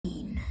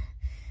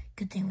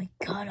Good thing we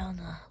got all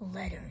the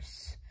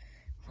letters.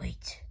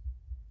 Wait.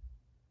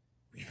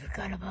 We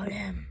forgot about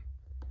M.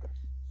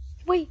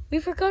 Wait, we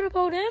forgot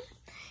about M?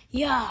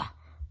 Yeah.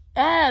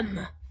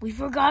 M. We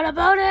forgot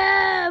about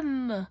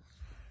M.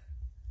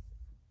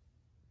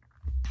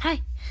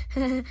 Hi.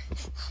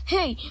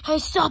 Hey,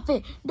 stop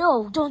it.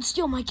 No, don't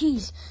steal my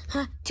keys.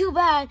 Too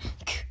bad.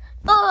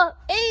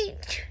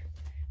 H.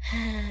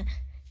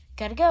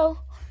 Gotta go.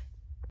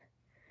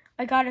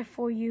 I got it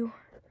for you.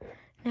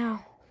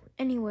 Now,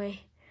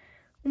 anyway.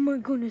 Oh my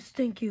goodness,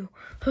 thank you.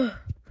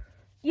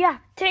 Yeah,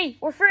 Tate,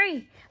 we're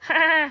free.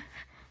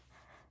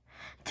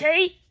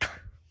 Tate.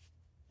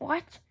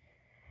 What?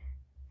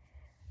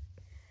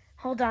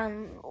 Hold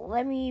on,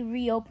 let me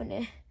reopen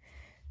it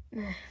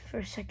for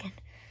a second.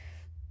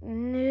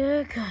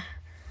 Finally,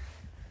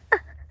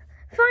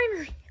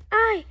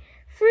 I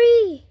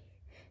free.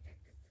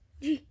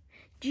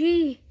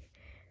 G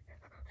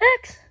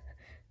X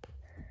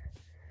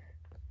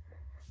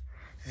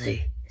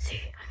Z.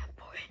 I'm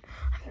important.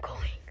 I'm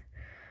going.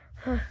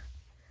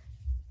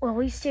 Well,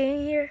 we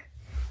staying here?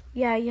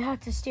 Yeah, you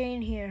have to stay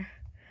in here.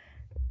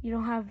 You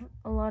don't have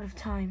a lot of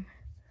time.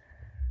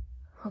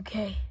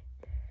 Okay.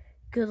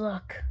 Good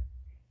luck.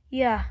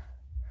 Yeah.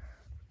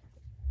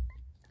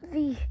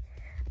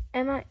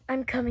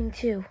 I'm coming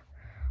too.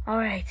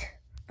 Alright.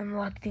 I'm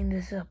locking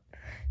this up.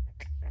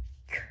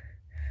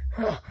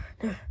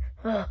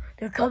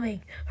 They're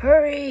coming.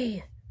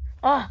 Hurry!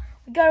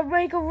 We gotta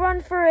make a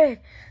run for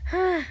it.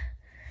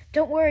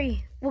 Don't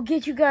worry. We'll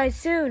get you guys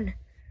soon.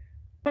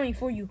 Coming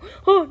for you.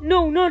 Oh,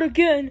 no, not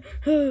again.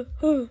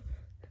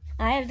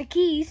 I have the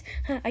keys.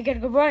 I gotta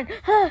go run.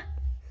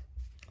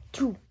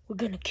 2, we're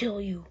gonna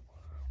kill you.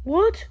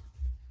 What?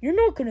 You're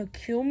not gonna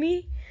kill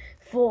me?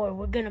 4,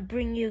 we're gonna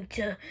bring you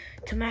to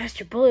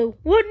Master Blue.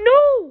 What?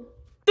 No!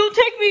 Don't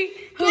take me!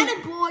 Get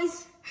it,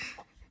 boys!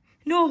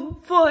 No,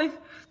 5,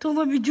 don't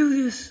let me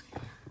do this.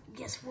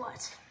 Guess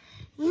what?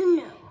 You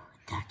know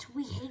that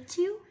we hate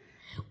you.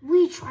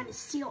 We try to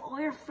steal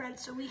all your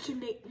friends so we can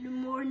make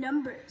more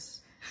numbers.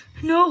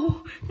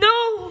 No!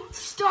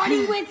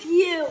 Starting with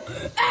you.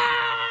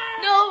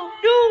 No!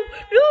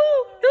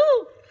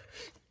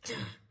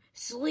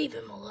 Just leave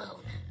him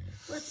alone.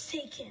 Let's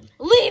take him.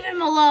 Leave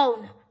him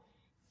alone!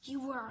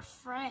 You were our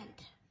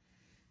friend.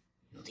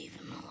 Leave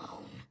him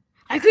alone.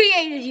 I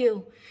created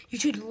you. You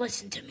should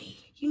listen to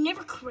me. You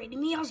never created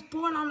me. I was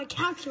born on a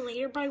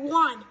calculator by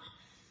 1.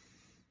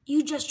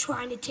 You just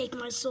trying to take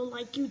my soul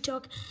like you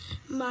took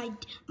my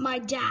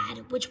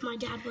dad, which my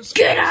dad was.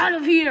 Get out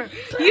of here!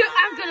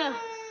 I'm gonna.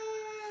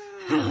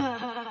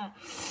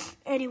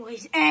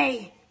 Anyways,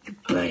 A,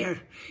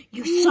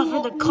 you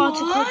suffer the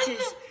consequences.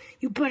 What?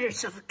 You better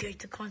suffocate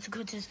the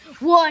consequences.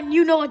 1,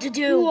 you know what to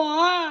do. 1.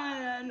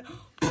 Why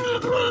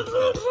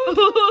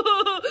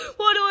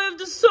do I have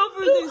to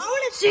suffer this?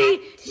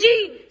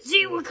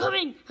 Z, we're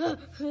coming.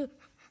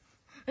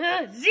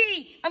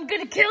 Z, I'm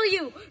gonna kill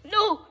you.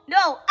 No.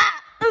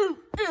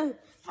 5.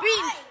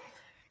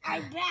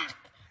 I'm back.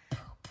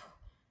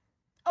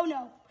 Oh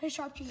no, his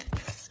sharp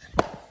teeth.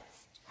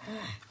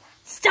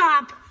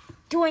 Stop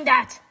doing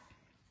that.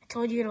 I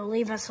told you to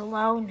leave us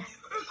alone.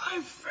 You're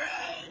my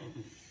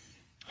friend.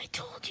 I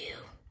told you.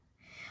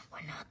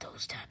 We're not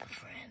those type of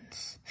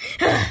friends.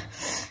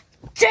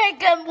 Take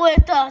them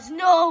with us.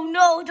 No,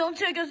 don't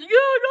take us.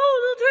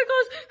 Don't take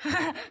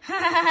us.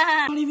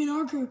 Not even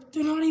our group.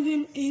 They're not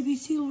even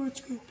ABC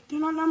Lord's group. They're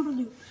not number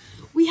loop.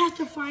 We have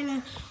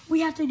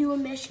to do a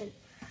mission.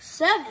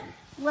 7.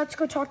 Let's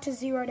go talk to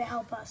 0 to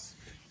help us.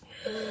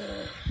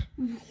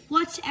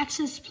 What's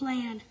X's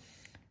plan?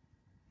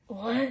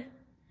 What?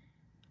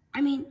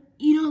 I mean,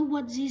 you know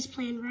what Z's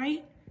plan,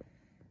 right?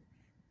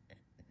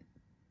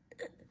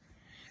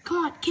 Come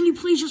on, can you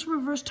please just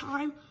reverse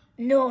time?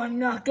 No, I'm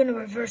not gonna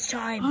reverse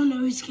time. Oh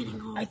no, he's getting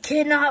home. I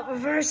cannot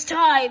reverse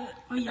time.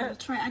 Oh yeah,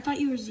 that's right. I thought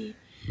you were Z.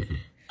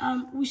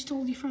 We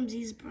stole you from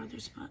Z's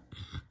brothers, but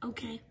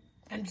okay.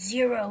 I'm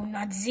 0,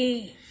 not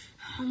Z.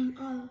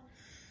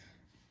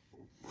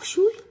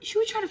 Should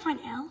we try to find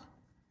L?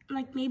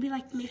 Maybe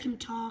make him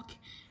talk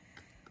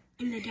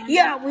in the dungeon.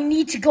 Yeah, we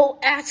need to go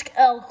ask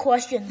L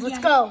questions. Let's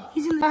go.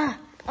 He's in the.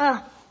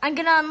 I'm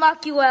gonna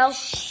unlock you, L.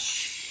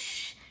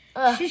 Shush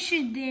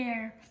it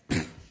there.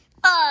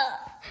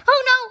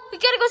 Oh no, we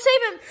gotta go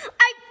save him.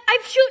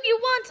 I've shoot you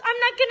once. I'm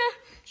not gonna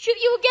shoot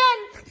you again.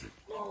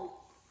 No.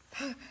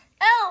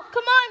 L,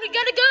 come on, we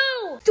gotta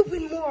go.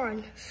 Stupid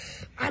moron.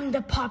 I'm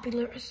the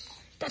popularist.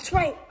 That's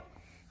right.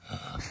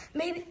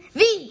 Maybe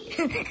V.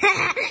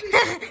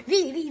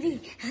 V.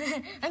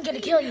 I'm gonna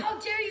kill you. How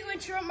dare you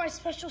interrupt my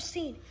special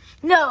scene?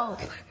 No.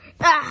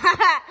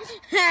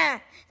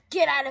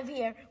 Get out of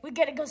here. We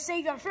gotta go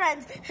save our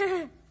friends.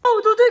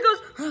 Oh, don't take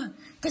us.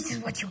 This is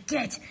what you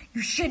get.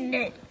 You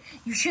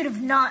should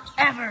have not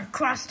ever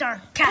crossed our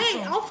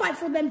castle. Hey, I'll fight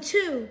for them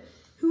too.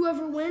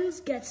 Whoever wins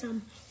gets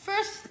them.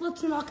 First,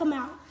 let's knock them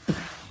out.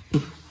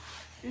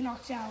 You're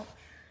knocked out.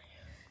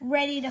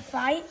 Ready to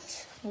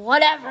fight?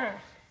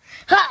 Whatever.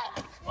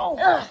 Ha!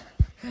 Oh.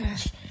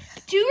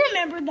 Do you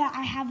remember that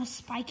I have a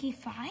spiky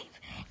 5?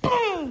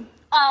 Boom!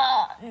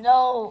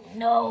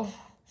 No.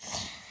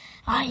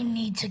 I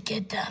need to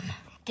get them.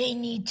 They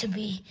need to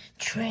be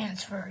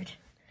transferred.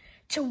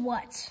 To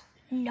what?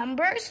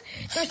 Numbers?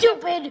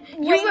 Stupid!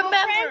 You Rainbow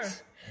remember?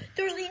 Friends?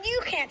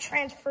 You can't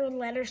transfer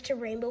letters to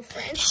Rainbow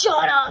Friends.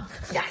 Shut up!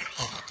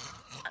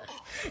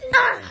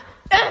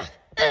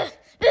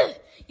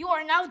 You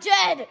are now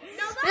dead!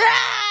 No, that's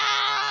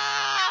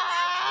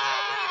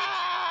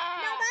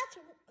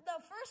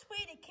the first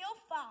way to kill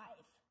 5.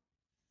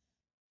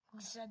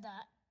 Who said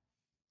that?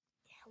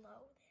 Hello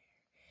there.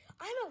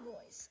 I'm a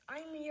voice.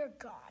 I'm your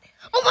god.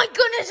 Oh my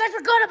goodness, I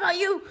forgot about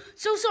you!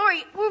 So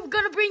sorry, we're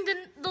gonna bring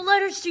the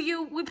letters to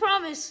you, we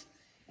promise.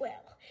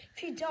 Well,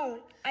 if you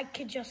don't, I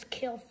could just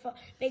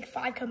make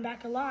 5 come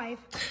back alive.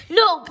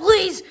 No,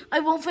 please!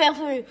 I won't fail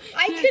for you.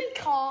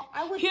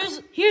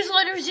 Here's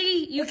letter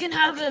Z. You can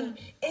have him.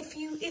 If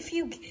you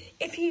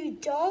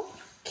don't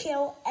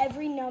kill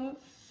every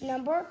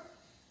number,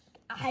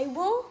 I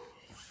will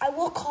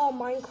call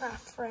Minecraft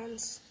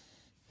friends.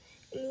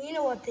 And you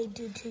know what they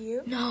do to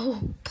you.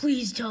 No,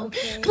 please don't.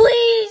 Okay.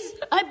 Please!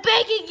 I'm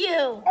begging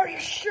you! Are you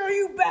sure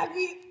you beg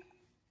me?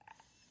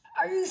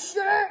 Are you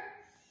sure?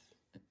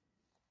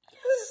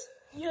 Yes.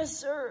 Yes,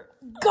 sir.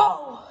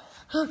 Go!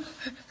 No! No!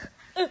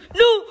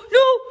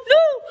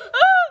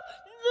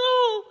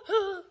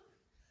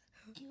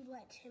 You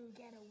let him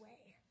get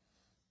away.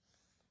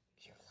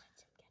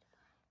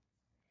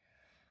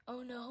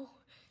 Oh, no.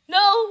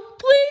 No!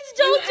 Please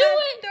don't do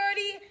it!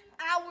 30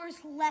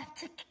 hours left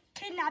to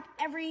kidnap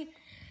every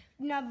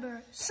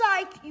number.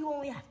 Psych, you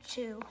only have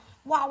 2.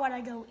 Why would I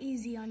go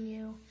easy on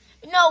you?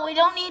 No, we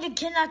don't need to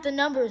kidnap the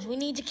numbers. We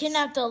need to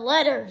kidnap the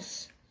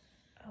letters.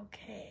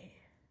 Okay.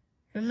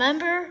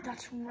 Remember?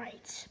 That's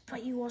right.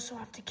 But you also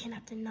have to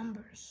kidnap the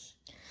numbers.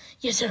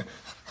 Yes, sir.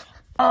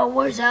 Oh,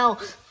 where's Al?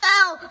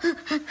 Al! We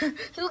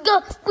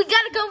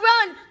gotta go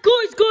run!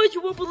 Guys,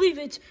 you won't believe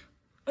it.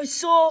 I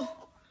saw...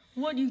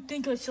 What do you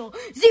think I saw?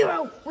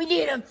 0! We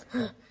need him!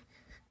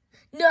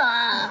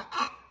 Nah!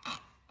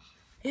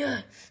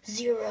 Yeah,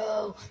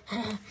 0.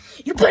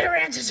 You better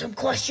answer some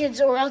questions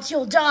or else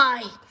you'll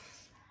die.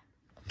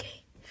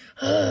 Okay.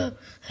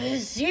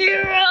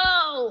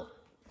 0!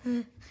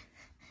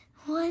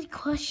 What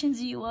questions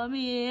do you want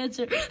me to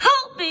answer?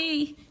 Help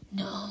me!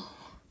 No.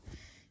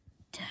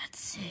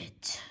 That's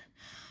it.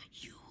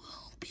 You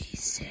will be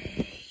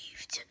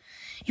saved.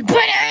 You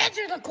better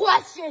answer the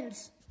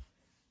questions!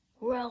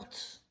 Or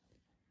else...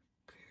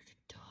 prepare to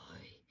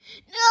die.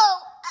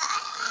 No!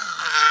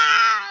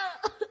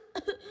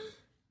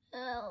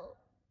 Ow.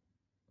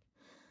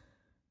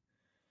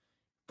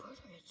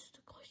 Better answer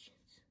the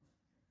questions.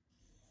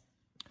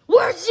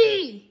 Where's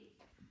he?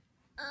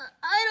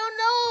 I don't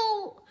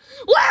know.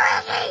 Where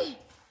is he?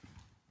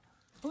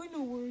 I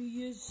know where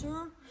he is,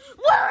 sir.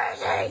 Where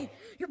is he?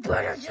 You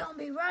better tell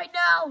me right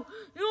now.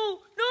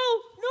 No.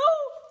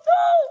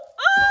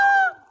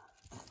 Ah!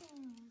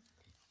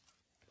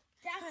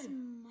 That's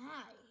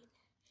mine.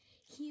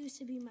 He used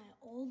to be my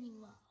old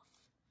love.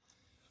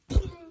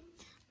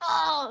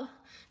 Oh,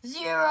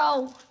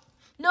 0.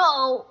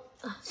 No.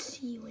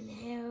 See you in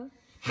hell.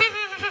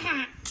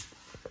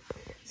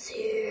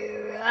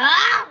 0.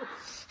 Ah!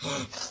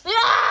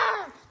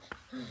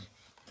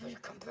 Better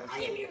come back.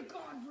 I am your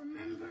god,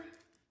 remember?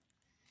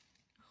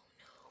 Oh,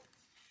 no.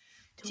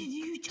 Did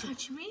you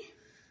touch me?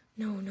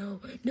 No,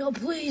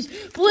 please,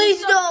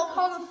 no.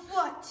 On the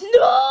foot.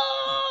 No!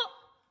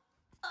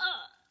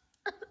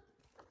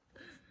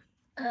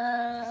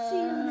 See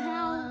you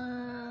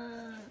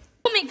now.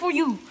 Coming for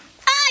you.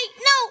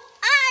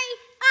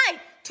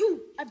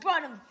 2. I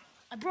brought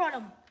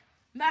him.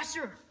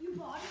 Master. You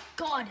bought it?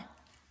 God.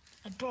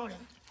 I brought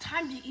him.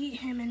 Time to eat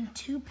him in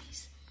 2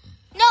 pieces.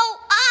 No,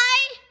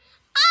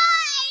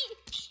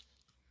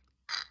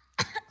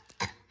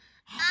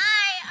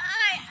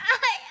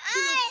 He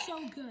was so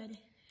good.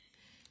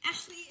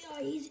 Actually,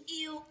 he's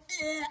ill.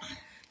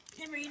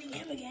 Never eating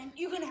him again.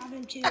 You can have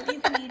him too. You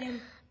can eat him.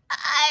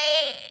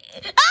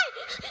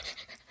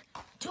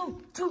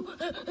 2.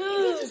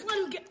 Just let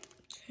him get.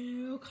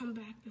 He'll come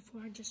back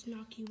before I just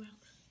knock you out.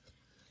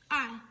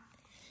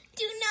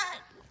 Do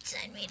not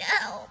send me to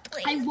hell,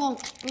 please. I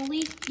won't.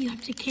 Only you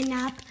have to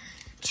kidnap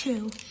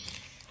 2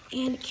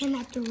 and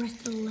kidnap the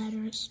rest of the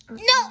letters. No, I'm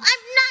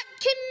not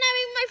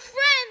kidnapping my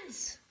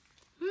friends.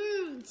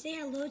 Say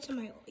hello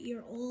to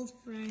your old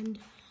friend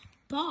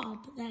Bob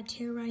that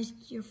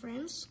terrorized your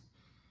friends.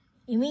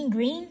 You mean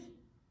Green?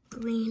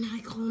 Green,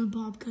 I call him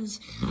Bob because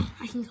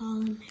I can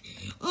call him.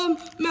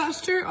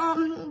 Master,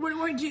 what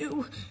do I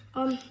do?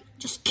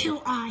 Just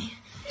kill I.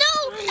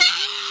 No!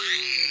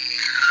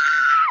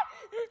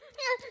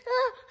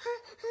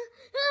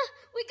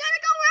 We gotta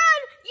go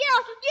run!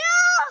 Yeah!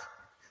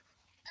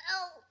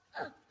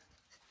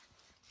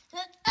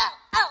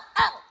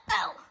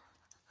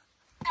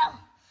 Ow.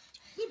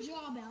 Good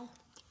job, El.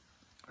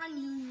 I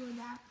knew you were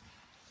that.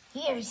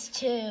 Here's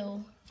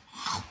 2.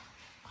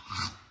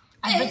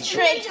 Hey,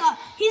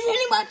 he's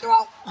hitting my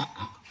throat.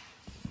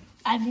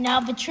 I've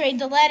now betrayed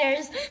the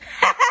letters.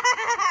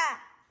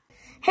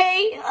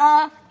 Hey,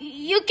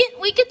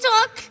 we can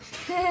talk.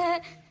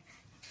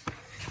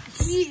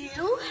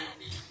 You,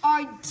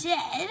 are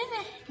dead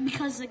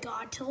because the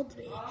god told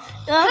me.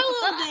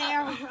 Hello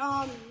there.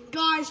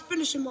 Guys,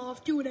 finish him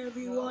off. Do whatever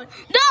you want.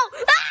 No!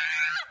 No!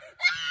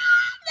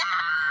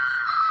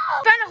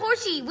 Found a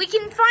horsey. We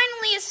can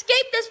finally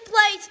escape this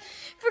place.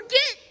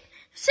 Forget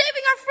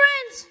saving our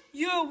friends.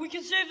 Yeah, we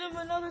can save them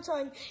another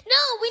time.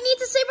 No, we need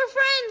to save our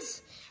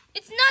friends.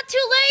 It's not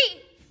too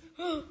late.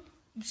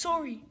 I'm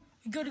sorry.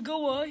 We gotta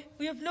go,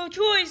 we have no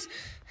choice.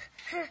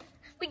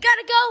 We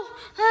gotta go.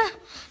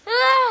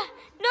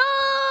 No!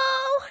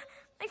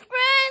 My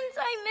friends,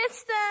 I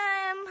miss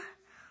them.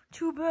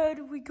 Too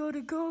bad, we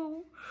gotta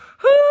go.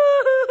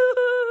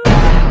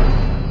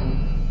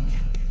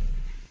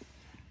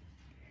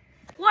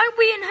 Why are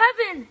we in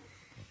heaven?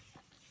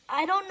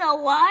 I don't know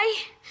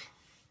why.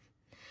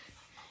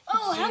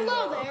 Oh,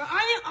 hello there.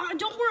 I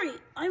don't worry.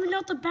 I'm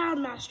not the bad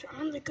master.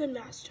 I'm the good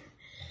master.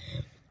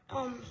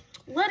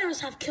 Letters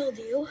have killed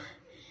you.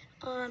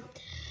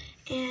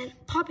 And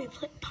Poppy,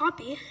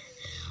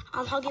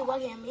 Huggy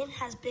Wuggy,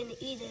 has been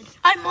eaten.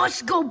 I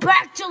must go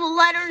back to the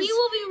letters. You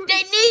will be.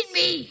 They need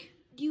me.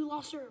 You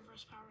lost your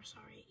reverse power.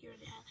 Sorry, you're in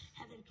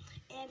heaven.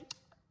 And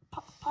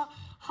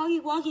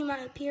Huggy Wuggy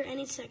might appear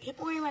any second,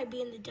 or he might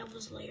be in the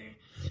devil's lair.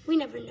 We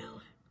never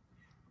know.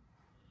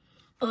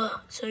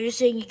 So you're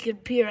saying you could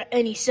appear at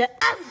any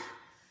set?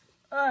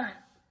 Why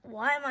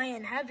am I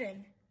in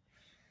heaven?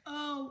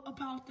 Oh,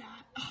 about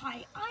that.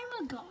 Hi,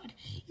 I'm a god.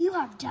 You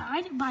have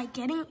died by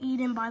getting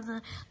eaten by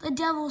the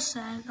devil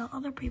said that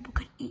other people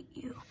could eat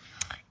you.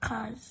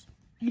 Cause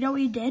you know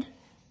what you did?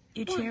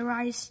 You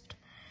terrorized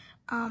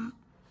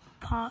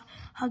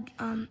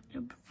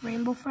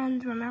Rainbow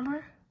Friends,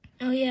 remember?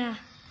 Oh yeah.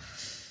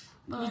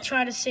 We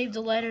try to save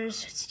the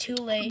letters. It's too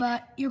late.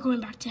 But you're going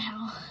back to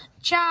hell.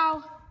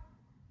 Ciao.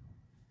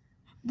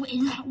 Wait,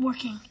 it's not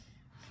working.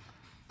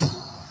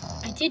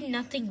 I did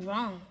nothing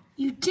wrong.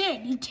 You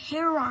did. You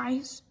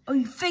terrorized. Oh,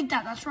 you faked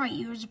that. That's right.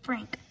 It was a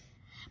prank.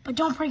 But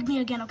don't prank me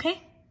again,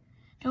 okay?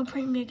 Don't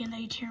prank me again that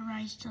you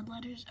terrorized the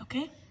letters,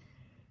 okay?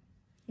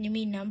 You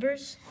mean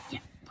numbers? Yeah.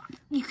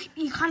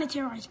 You kind of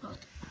terrorized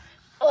both.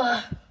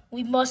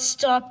 We must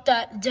stop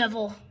that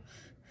devil.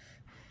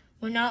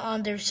 We're not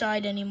on their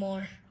side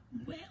anymore.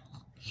 Well,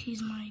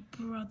 he's my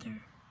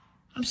brother.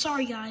 I'm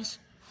sorry, guys.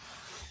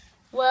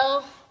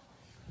 Well,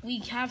 we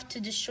have to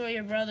destroy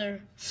your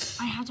brother.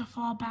 I have to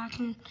fall back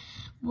and,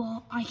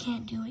 well, I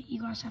can't do it.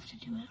 You guys have to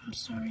do it. I'm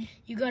sorry.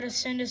 You gotta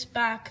send us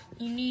back.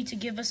 You need to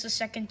give us a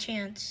second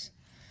chance.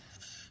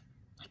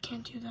 I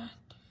can't do that.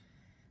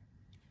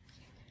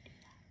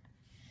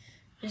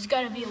 There's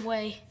gotta be a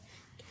way.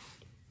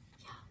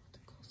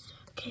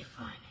 Okay,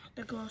 fine.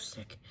 The glow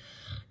stick.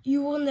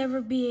 You will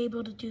never be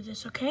able to do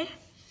this, okay?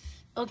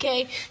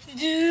 Okay.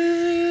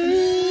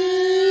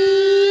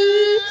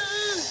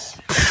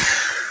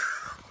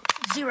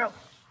 Zero.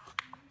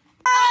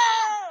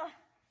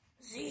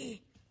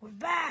 Z, we're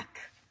back.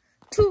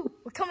 2,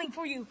 we're coming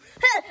for you.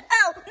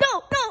 Oh,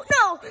 no.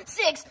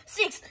 6.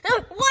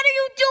 What are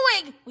you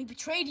doing? We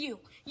betrayed you.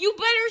 You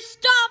better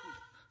stop.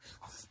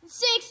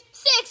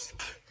 6.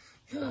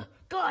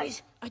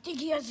 Guys, I think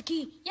he has the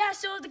key. Yeah, I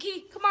still have the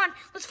key. Come on,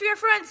 let's free our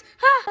friends.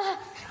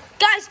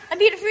 Guys, I'm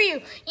here to free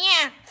you.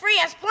 Yeah, free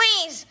us,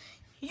 please.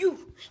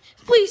 You,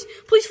 please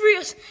free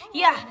us.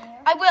 Yeah,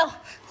 I will.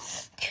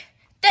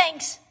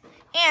 Thanks.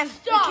 And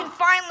we can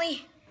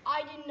finally...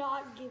 I did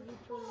not give you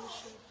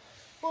permission.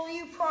 Will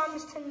you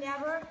promise to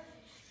never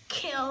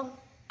kill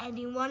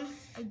anyone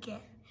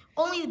again?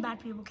 Only the bad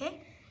people,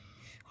 okay?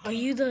 Are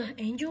you the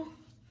angel?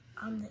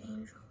 I'm the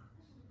angel.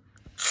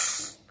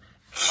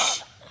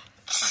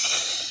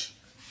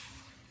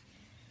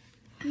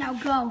 Now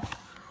go.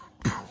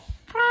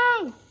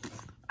 Ow!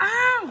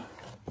 Ow!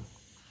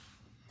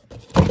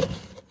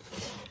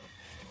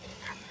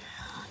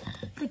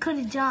 They could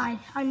have died.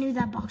 I knew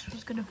that box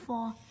was gonna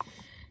fall.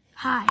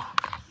 Hi.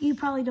 You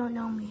probably don't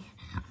know me.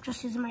 I'm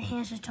just using my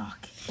hands to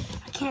talk.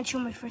 I can't show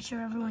my face or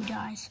everyone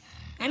dies.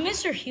 I'm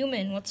Mr.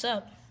 Human. What's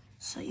up?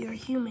 So you're a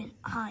human.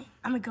 Hi.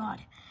 I'm a god.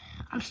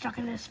 I'm stuck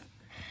in this.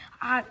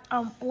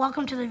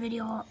 Welcome to the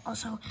video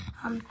also.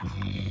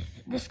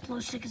 This glow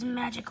stick is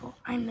magical.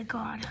 I'm the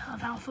god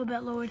of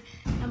Alphabet Lord,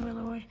 Number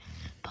Lord,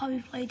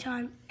 Poppy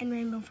Playtime, and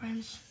Rainbow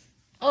Friends.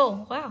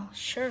 Oh, wow,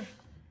 sure.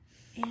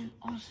 And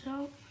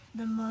also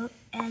the moat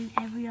and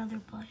every other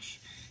bush.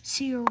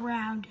 See you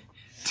around.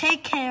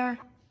 Take care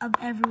of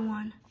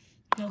everyone.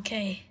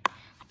 Okay,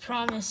 I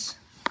promise.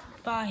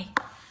 Bye.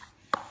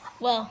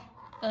 Well,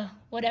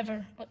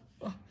 whatever.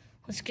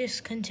 Let's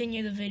just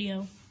continue the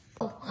video.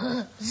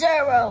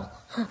 Zero!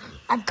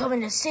 I'm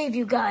coming to save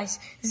you guys.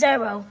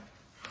 Zero.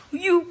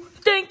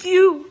 Thank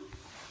you.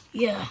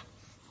 Yeah.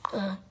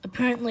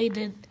 Apparently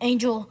the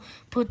angel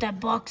put that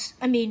box,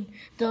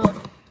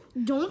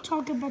 Don't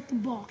talk about the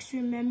box,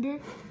 remember?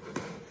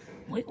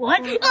 Wait, what?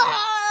 I'm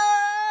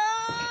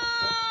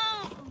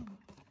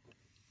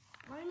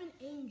an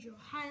angel.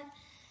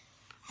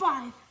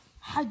 5.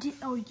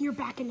 You're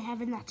back in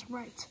heaven, that's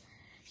right.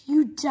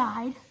 You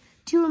died.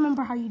 Do you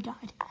remember how you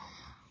died?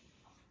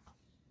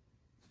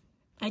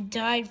 I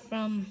died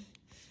from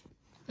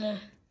the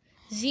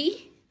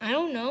Z? I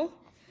don't know.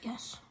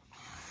 Yes.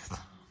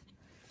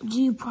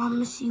 Do you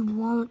promise you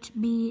won't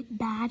be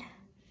bad?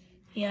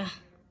 Yeah.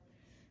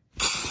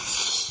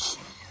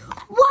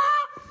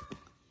 What?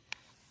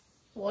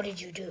 What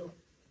did you do?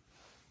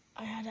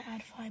 I had to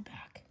add 5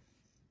 back.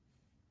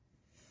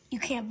 You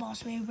can't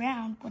boss me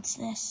around. What's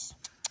this?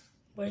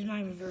 Where's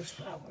my reverse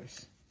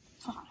powers?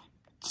 Fine.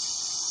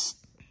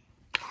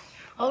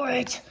 All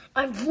right,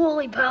 I'm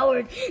fully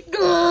powered.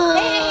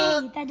 Hey,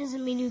 that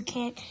doesn't mean you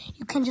can't.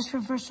 You can just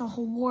reverse the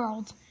whole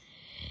world.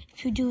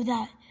 If you do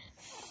that,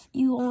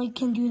 you only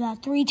can do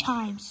that 3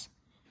 times.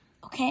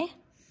 Okay?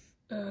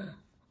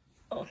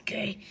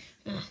 Okay.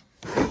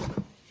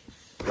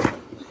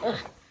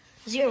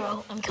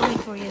 Zero, I'm coming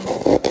for you.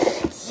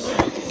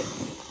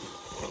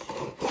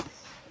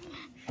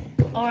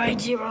 All right,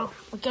 Zero,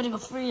 we're gonna go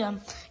free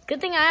them. Good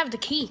thing I have the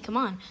key. Come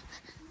on.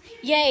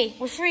 Yay,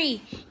 we're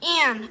free.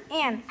 And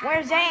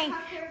where's A?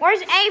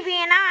 Where's Avy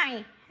and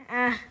I?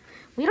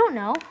 We don't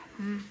know.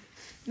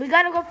 We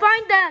gotta go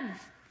find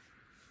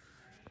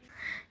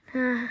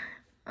them.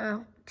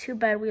 Oh, too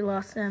bad we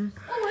lost them.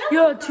 Oh,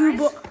 Yeah, too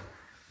bad.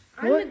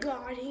 I'm the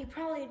god. You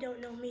probably don't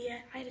know me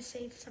yet. I had to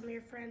save some of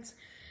your friends.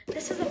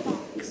 This is a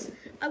box.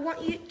 I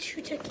want you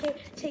to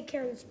take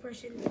care of this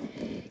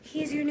person.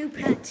 He's your new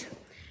pet.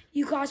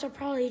 You guys are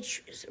probably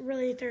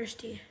really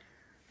thirsty.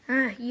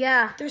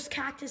 Yeah. There's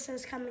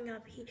cactuses coming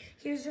up.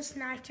 Here's this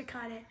knife to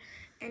cut it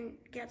and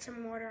get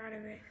some water out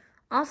of it.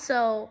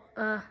 Also,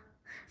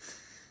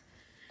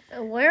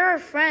 where are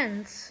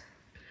friends?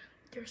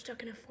 They're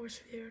stuck in a force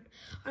field.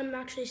 I'm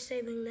actually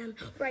saving them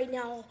right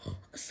now.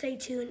 Stay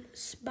tuned.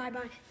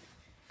 Bye-bye.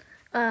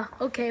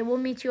 Okay, we'll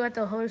meet you at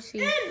the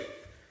horsey.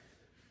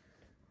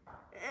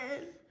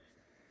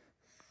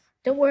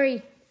 Don't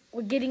worry,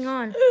 we're getting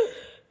on.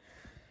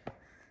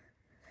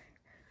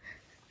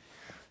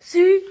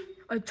 See?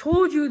 I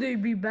told you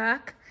they'd be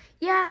back.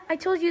 Yeah, I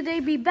told you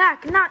they'd be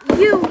back, not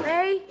you,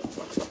 eh?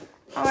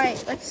 All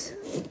right, let's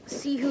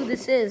see who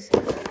this is.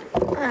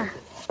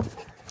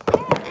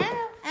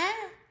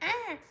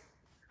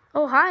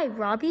 Oh, hi,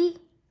 Robbie.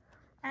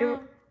 You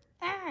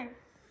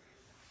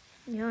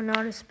don't know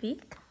how to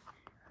speak?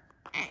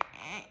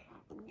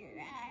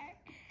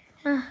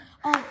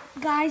 Oh,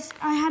 guys,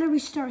 I had to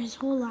restart his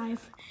whole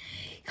life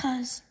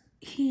because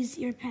he's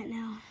your pet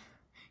now.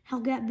 He'll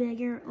get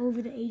bigger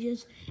over the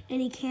ages, and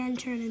he can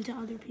turn into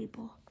other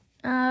people.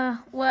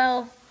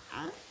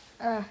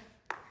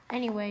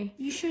 Anyway.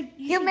 You should...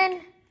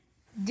 Human,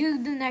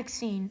 do the next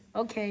scene.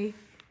 Okay.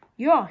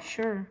 Yeah,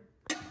 sure.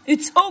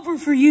 It's over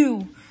for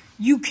you.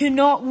 You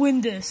cannot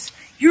win this.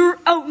 You're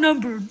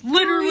outnumbered.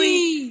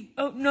 Literally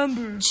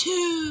outnumbered.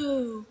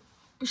 2.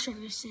 Or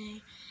should I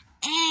say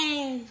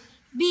A,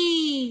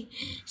 B,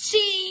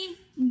 C,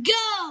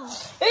 go!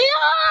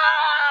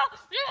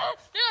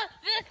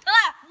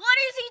 What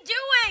is he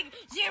doing?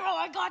 Zero,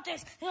 I got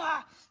this.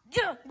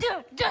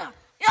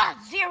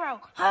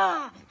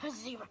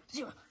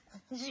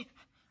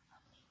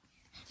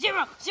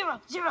 Zero.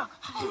 Zero.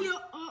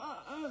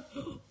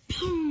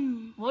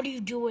 What are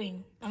you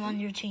doing? I'm on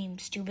your team,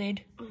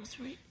 stupid. Oh, that's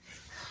right.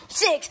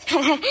 6.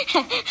 Prepare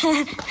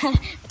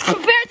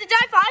to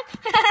die.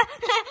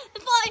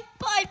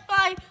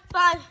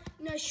 5.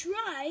 Now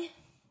try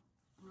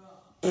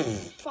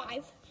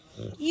 5.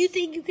 You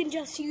think you can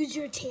just use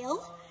your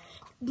tail?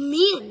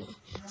 Man,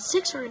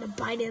 6 are gonna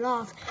bite it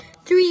off.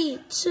 3,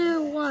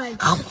 2, 1.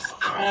 Pause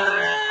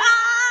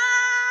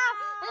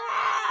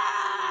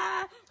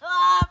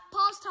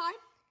time.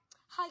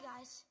 Hi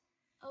guys.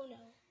 Oh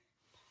no.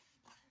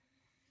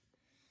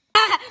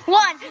 1. No,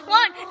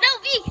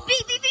 V.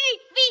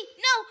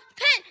 No,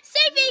 pen.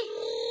 Save me.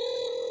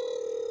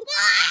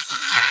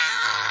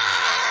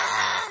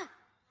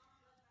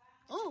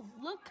 Oh,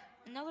 look,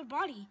 another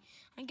body.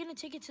 I'm gonna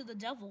take it to the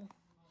devil.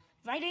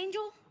 Right,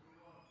 Angel?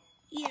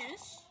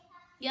 Yes.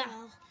 Yeah.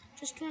 Well,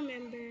 just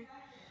remember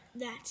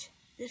that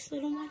this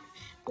little one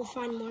will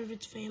find more of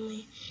its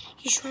family.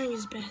 He's trying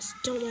his best.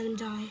 Don't let him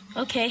die.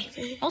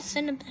 Okay. I'll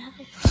send him back.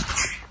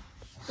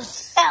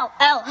 L.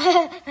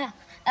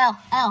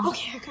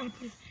 Okay, I gotta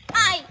put it.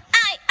 I.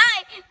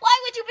 Why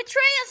would you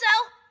betray us,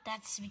 L?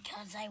 That's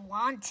because I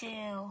want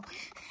to.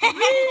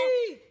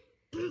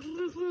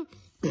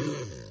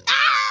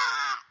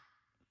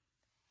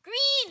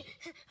 Green.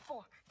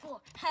 4.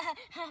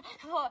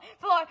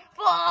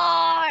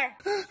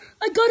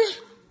 I got it.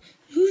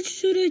 Who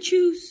should I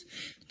choose?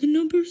 The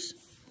numbers,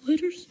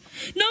 letters,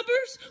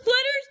 letters.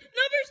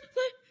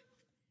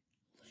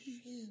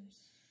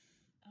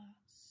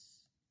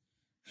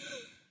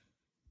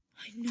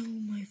 I know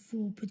my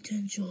full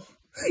potential.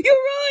 You're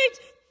right.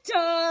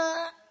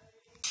 Duh.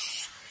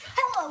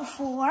 Hello,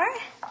 4.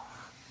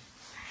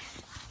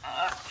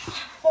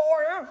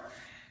 4.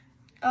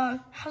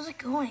 How's it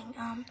going?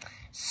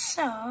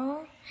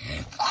 So...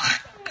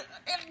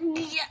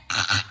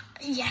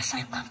 Yes,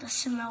 I love the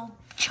smell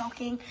of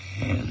choking.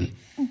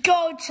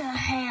 Go to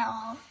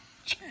hell.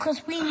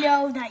 Because we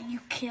know that you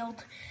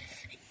killed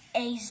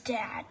A's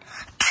dad.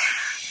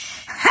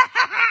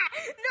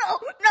 No!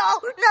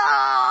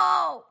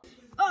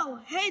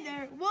 Oh, hey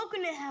there.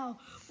 Welcome to hell.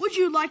 Would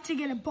you like to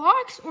get a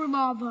box or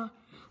lava?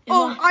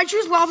 Oh, I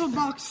choose lava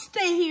box.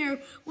 Stay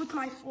here with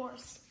my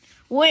force.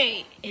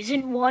 Wait,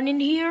 isn't one in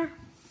here?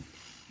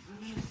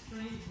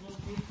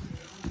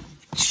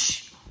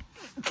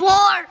 4!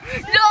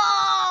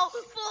 No!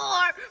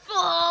 4!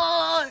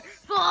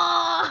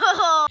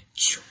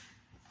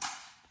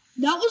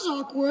 That was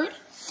awkward.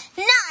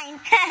 9.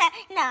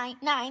 9.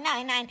 9.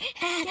 9. 9.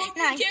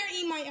 You dare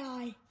eat my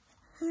eye.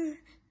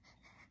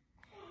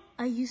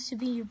 I used to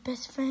be your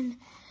best friend.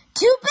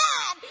 Too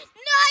bad.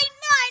 9.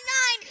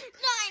 9.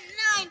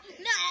 9. 9.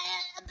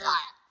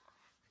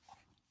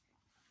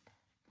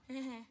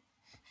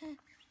 9.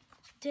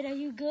 Did I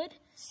do good?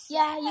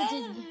 Yeah, you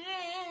did.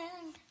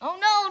 Oh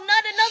no,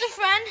 not another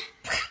friend.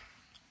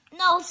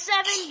 No,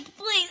 7,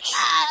 please.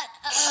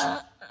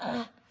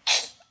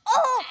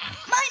 Oh,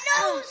 my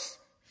nose.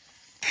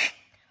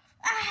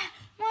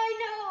 My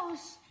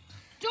nose.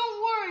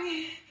 Don't worry.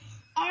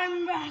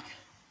 I'm back.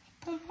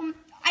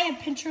 I have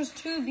pinchers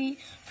too, V.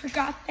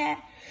 Forgot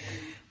that.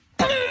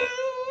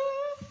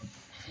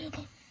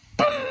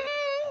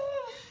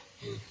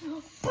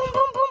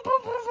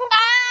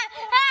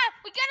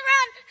 We gotta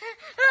run.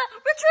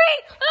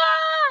 Retreat.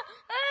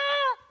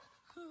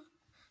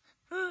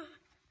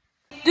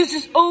 This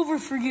is over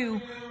for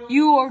you.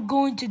 You are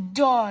going to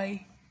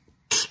die.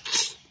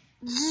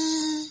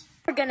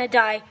 We're gonna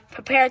die.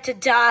 Prepare to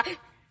die.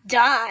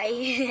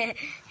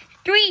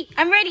 3,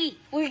 I'm ready.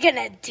 We're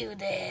gonna do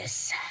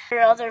this.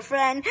 Your other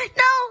friend. No,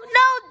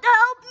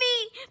 help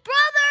me.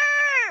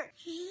 Brother!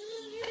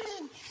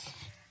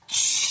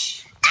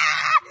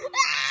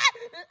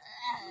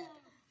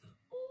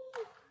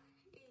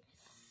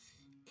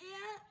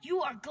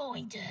 You are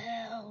going to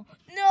hell.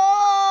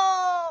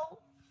 No!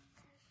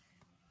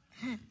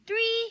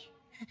 3.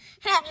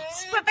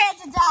 Prepare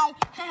to die.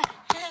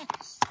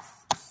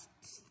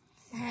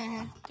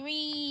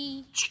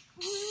 3.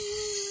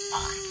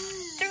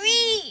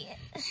 3.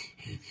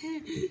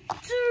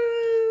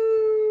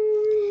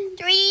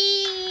 3.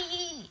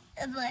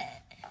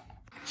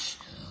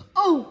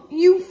 Oh,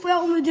 you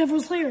fell in the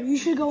devil's lair. You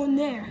should go in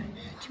there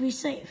to be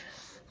safe.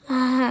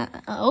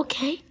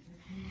 Okay.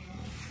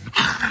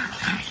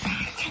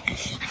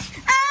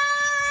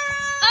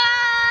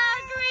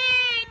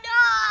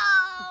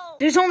 No.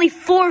 There's only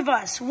 4 of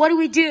us. What do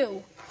we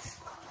do?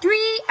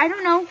 3, I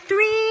don't know.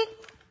 3.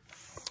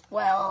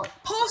 Well,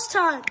 Pause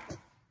time.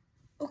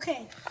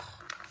 Okay.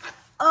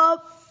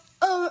 What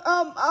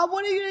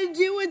are you gonna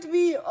do with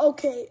me?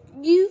 Okay,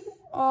 you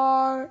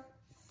are.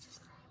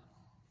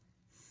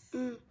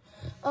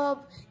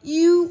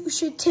 You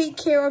should take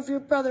care of your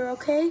brother.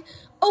 Okay.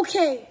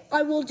 Okay,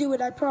 I will do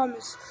it. I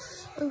promise.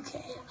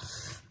 Okay.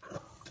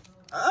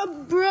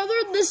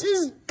 Brother, this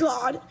is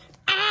God.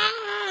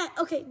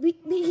 Okay,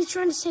 he's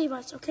trying to save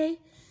us. Okay.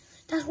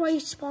 That's why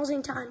he's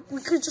pausing time.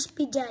 We could just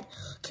be dead.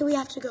 Okay, we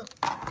have to go.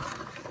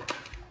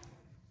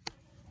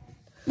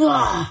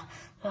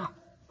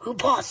 who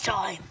paused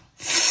time?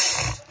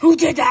 Who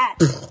did that?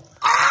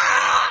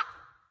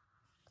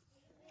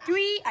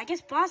 3, I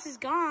guess boss is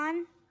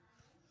gone.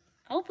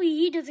 Hopefully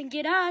he doesn't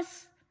get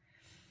us.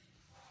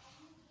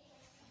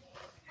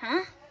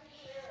 Huh?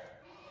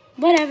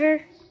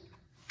 Whatever.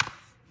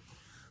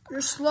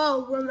 You're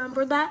slow,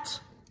 remember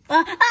that?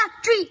 3.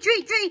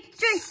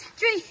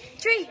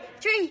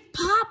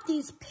 Pop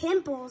these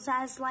pimples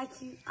as like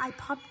I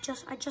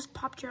just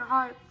popped your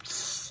heart.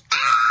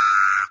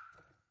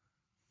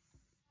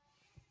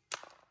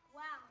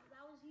 Wow,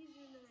 that was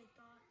easier than I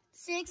thought.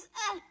 6.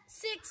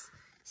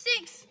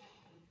 6.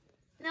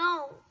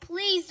 No,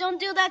 please don't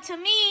do that to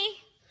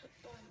me.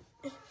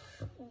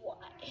 Why?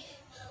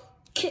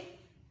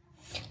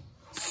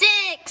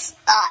 6.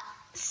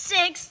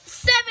 6.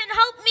 7.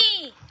 Help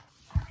me.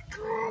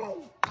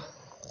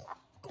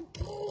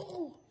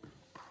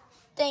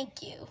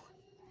 Thank you.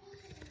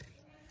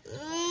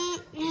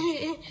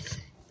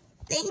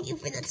 Thank you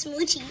for the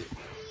smoochie.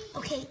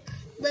 Okay,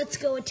 let's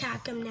go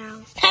attack him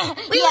now.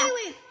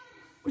 Wait.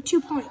 We're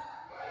 2 point.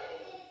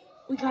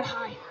 We gotta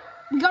hide.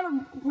 We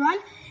gotta run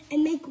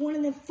and make one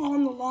of them fall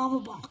in the lava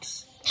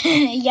box.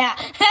 Yeah.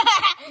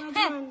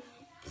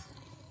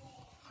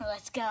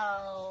 Let's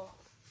go.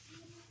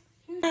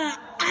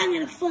 I'm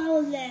gonna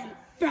follow them.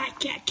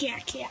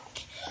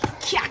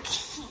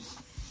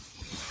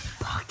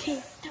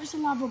 Okay, there's a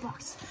lava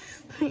box.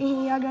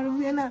 I gotta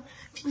run up.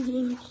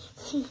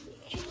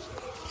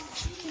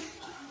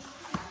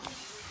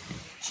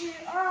 Cheer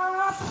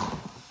up.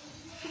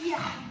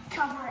 Yeah,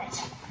 cover it.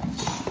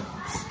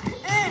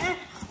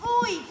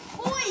 Oi!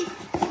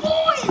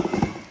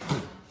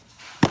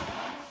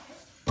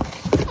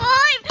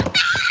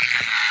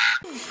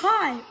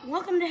 Hi,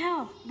 welcome to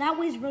hell. That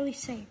way's really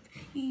safe.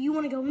 You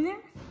want to go in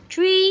there?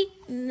 3.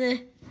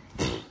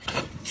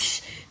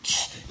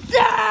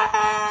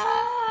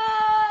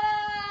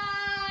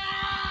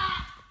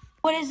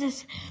 What is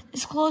this?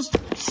 It's closed.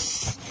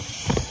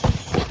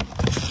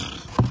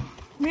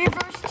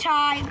 Reverse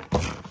time.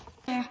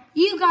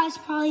 You guys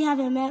probably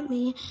haven't met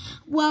me.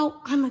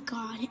 Well, I'm a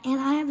god, and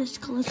I have this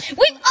closed.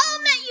 We've all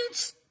met you.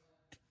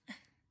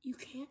 You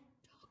can't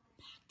talk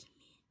back to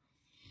me.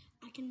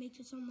 I can make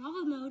this on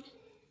lava mode.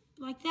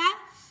 Like that.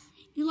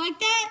 You like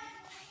that?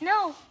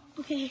 No.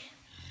 Okay.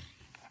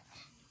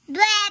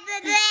 Blah,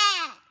 blah,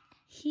 blah.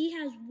 He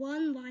has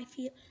 1 life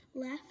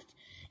left.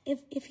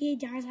 If he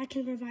dies, I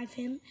can revive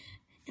him.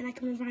 And I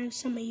can revive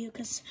some of you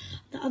because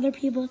the other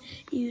people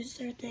use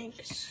their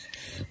things.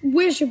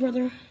 Where's your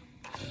brother?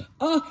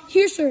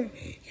 Here, sir.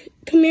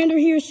 Commander,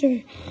 here,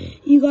 sir.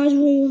 You guys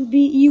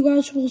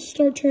will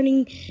start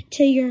turning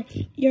to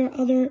your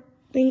other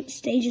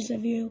stages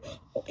of you,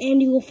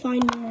 and you will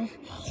find more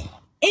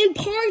in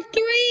part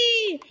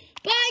 3.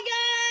 Bye,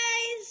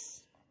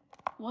 guys.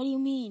 What do you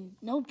mean?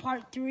 No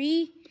part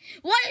 3?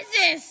 What is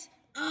this?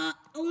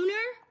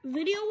 Owner,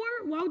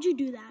 videoer, why would you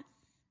do that?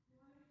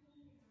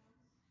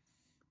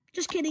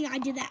 Just kidding, I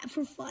did that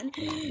for fun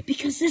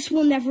because this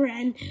will never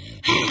end.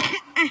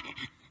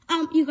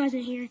 You guys are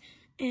here,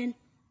 and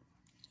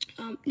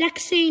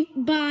next scene,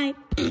 bye.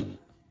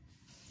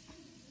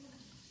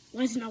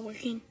 Why is it not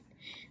working?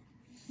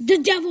 The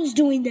devil's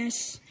doing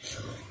this.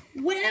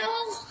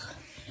 Well,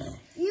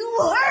 you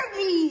heard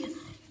me.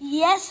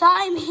 Yes,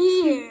 I'm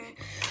here.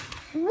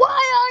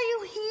 Why are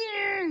you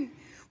here?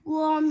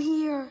 Well, I'm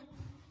here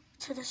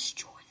to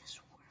destroy this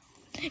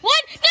world.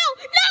 What? No,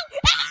 no!